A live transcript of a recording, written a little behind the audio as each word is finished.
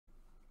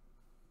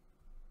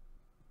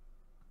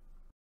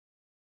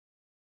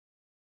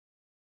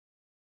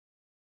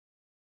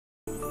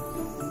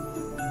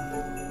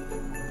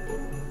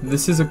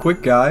This is a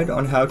quick guide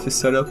on how to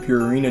set up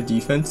your arena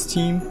defense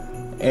team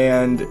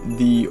and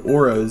the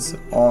auras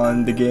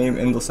on the game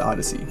Endless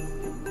Odyssey.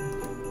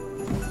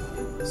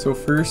 So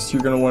first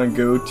you're going to want to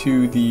go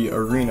to the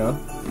arena,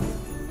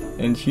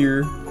 and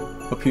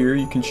up here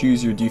you can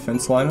choose your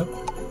defense lineup,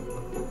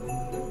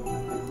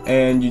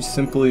 and you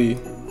simply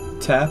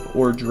tap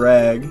or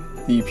drag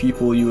the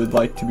people you would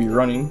like to be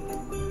running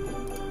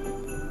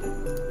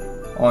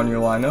on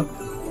your lineup.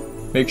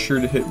 Make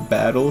sure to hit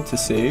battle to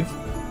save,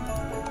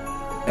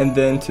 and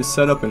then to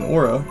set up an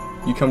aura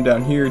you come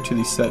down here to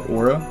the set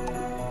aura,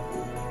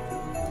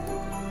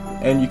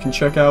 and you can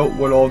check out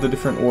what all the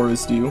different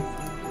auras do.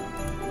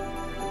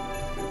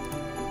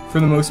 For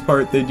the most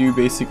part they do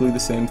basically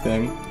the same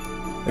thing,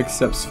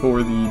 except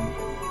for the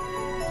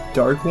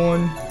dark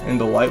one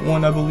and the light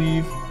one, I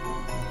believe.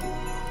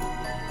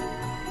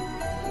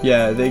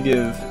 Yeah, they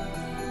give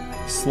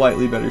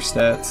slightly better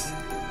stats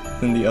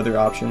than the other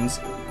options,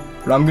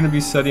 but I'm going to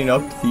be setting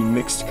up the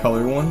mixed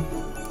color one.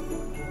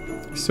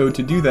 So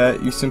to do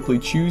that, you simply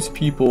choose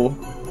people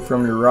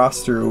from your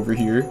roster over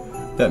here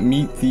that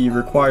meet the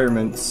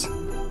requirements.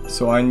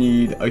 So I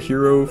need a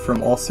hero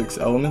from all 6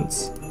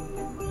 elements,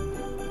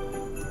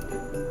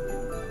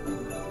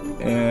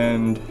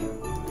 and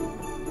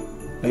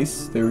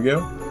nice, there we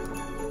go.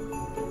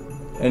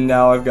 And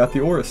now I've got the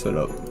aura set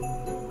up.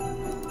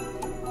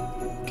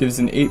 Gives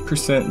an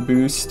 8%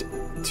 boost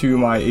to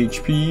my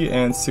HP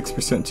and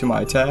 6% to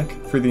my attack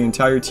for the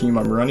entire team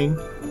I'm running.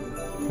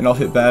 And I'll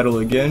hit battle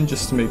again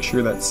just to make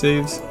sure that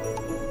saves.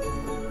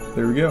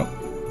 There we go.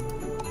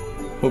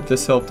 Hope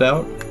this helped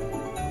out.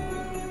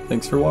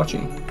 Thanks for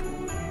watching.